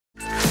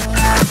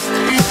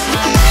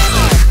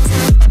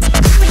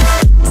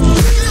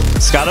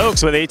Scott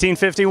Oaks with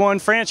 1851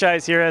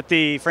 Franchise here at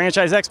the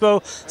Franchise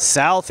Expo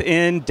South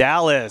in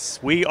Dallas.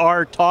 We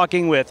are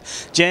talking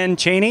with Jen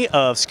Chaney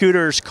of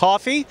Scooters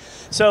Coffee.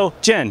 So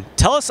Jen,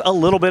 tell us a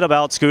little bit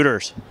about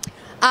Scooters.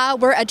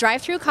 We're a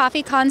drive-through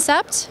coffee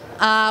concept.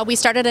 We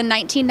started in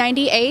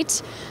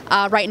 1998.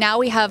 Right now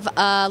we have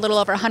a little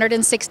over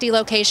 160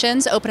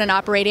 locations open and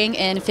operating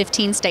in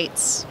 15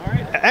 states. All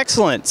right,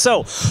 excellent.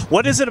 So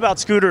what is it about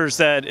Scooters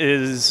that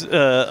is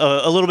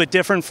a little bit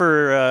different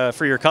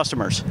for your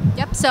customers?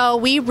 Yep, so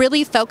we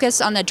really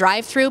focus on the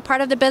drive-through part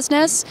of the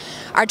business.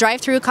 Our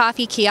drive-through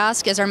coffee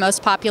kiosk is our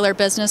most popular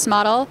business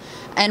model.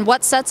 And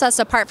what sets us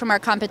apart from our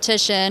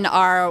competition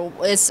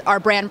is our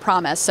brand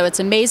promise. So it's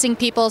amazing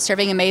people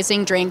serving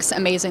amazing drinks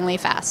amazingly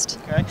fast.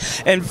 Okay.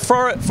 And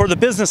for the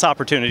business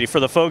opportunity,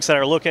 for the folks that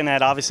are looking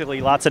at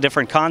obviously lots of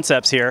different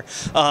concepts here,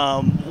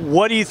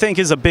 what do you think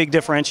is a big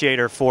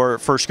differentiator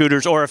for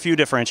Scooters, or a few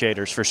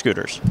differentiators for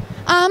Scooters?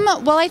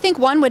 Well, I think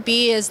one would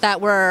be is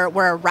that we're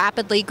a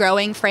rapidly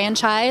growing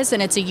franchise,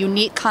 and it's a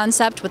unique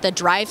concept with the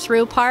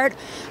drive-through part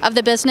of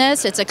the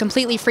business. It's a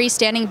completely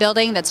freestanding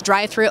building that's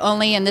drive-through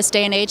only. In this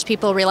day and age,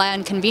 people rely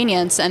on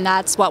convenience, and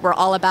that's what we're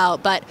all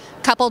about, but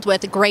coupled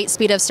with great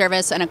speed of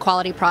service and a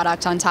quality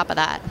product on top of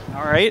that.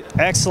 All right,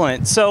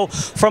 excellent. So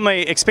from an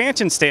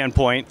expansion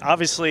standpoint,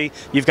 obviously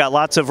you've got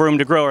lots of room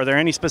to grow. Are there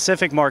any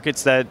specific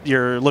markets that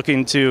you're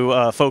looking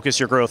to focus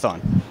your growth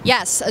on?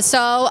 Yes,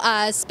 so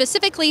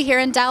specifically here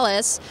in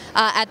Dallas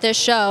at this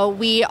show,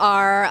 we've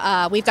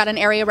got an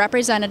area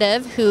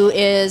representative who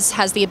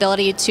has the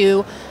ability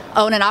to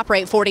own and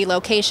operate 40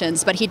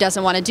 locations, but he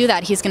doesn't want to do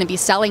that. He's going to be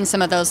selling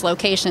some of those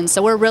locations.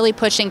 So we're really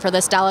pushing for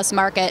this Dallas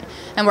market,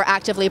 and we're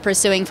actively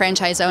pursuing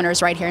franchise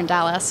owners right here in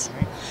Dallas.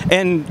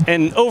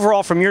 And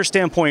overall, from your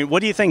standpoint, what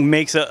do you think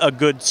makes a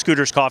good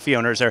Scooters coffee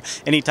owner? Is there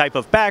any type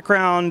of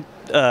background,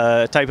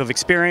 type of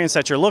experience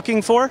that you're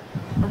looking for?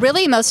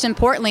 Really, most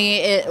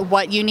importantly,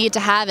 what you need to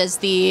have is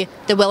the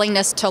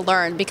willingness to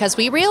learn, because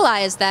we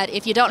realize that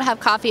if you don't have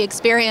coffee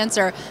experience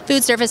or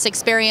food service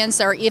experience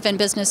or even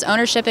business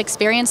ownership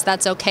experience,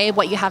 that's okay.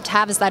 What you have to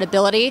have is that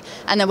ability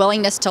and the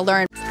willingness to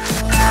learn.